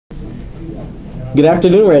Good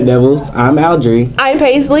afternoon, Red Devils. I'm Aldry. I'm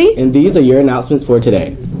Paisley. And these are your announcements for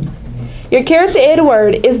today. Your character ed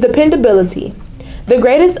word is dependability. The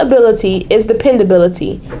greatest ability is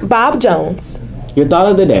dependability. Bob Jones. Your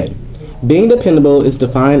thought of the day. Being dependable is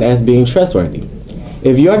defined as being trustworthy.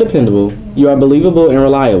 If you are dependable, you are believable and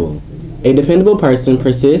reliable. A dependable person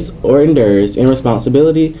persists or endures in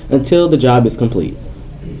responsibility until the job is complete.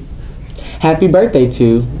 Happy birthday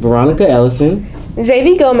to Veronica Ellison,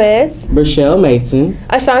 JV Gomez, Rochelle Mason,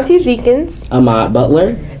 Ashanti Jenkins, Ahmad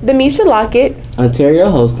Butler, Demisha Lockett,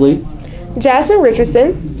 Ontario Hosley, Jasmine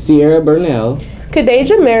Richardson, Sierra Burnell,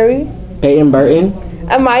 Kadeja Mary, Peyton Burton,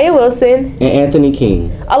 Amaya Wilson, and Anthony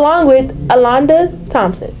King, along with Alonda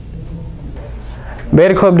Thompson.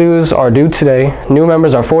 Beta Club dues are due today. New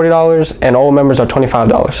members are $40 and old members are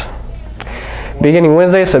 $25. Beginning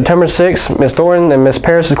Wednesday, September 6th, Ms. Thornton and Ms.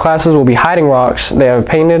 Paris's classes will be hiding rocks they have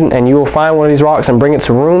painted, and you will find one of these rocks and bring it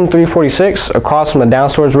to room 346 across from the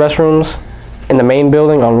downstairs restrooms in the main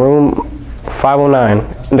building on room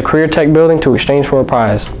 509 in the Career Tech building to exchange for a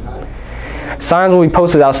prize. Signs will be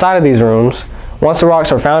posted outside of these rooms. Once the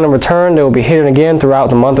rocks are found and returned, they will be hidden again throughout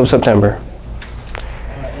the month of September.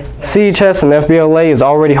 CHS and FBLA is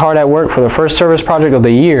already hard at work for the first service project of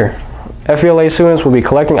the year. FBLA students will be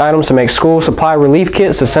collecting items to make school supply relief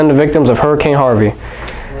kits to send to victims of Hurricane Harvey.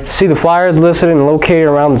 See the flyers listed and located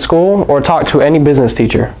around the school or talk to any business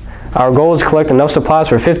teacher. Our goal is to collect enough supplies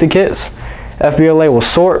for 50 kits. FBLA will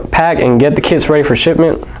sort, pack, and get the kits ready for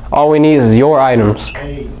shipment. All we need is your items.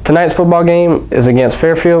 Tonight's football game is against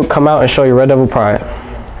Fairfield. Come out and show your Red Devil pride.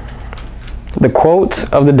 The quote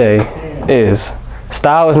of the day is,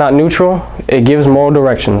 "Style is not neutral, it gives moral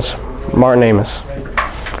directions." Martin Amos.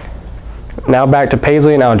 Now back to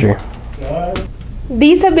Paisley and Aldry.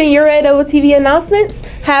 These have been your Red Devil TV announcements.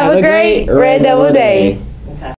 Have a great Red Devil Day.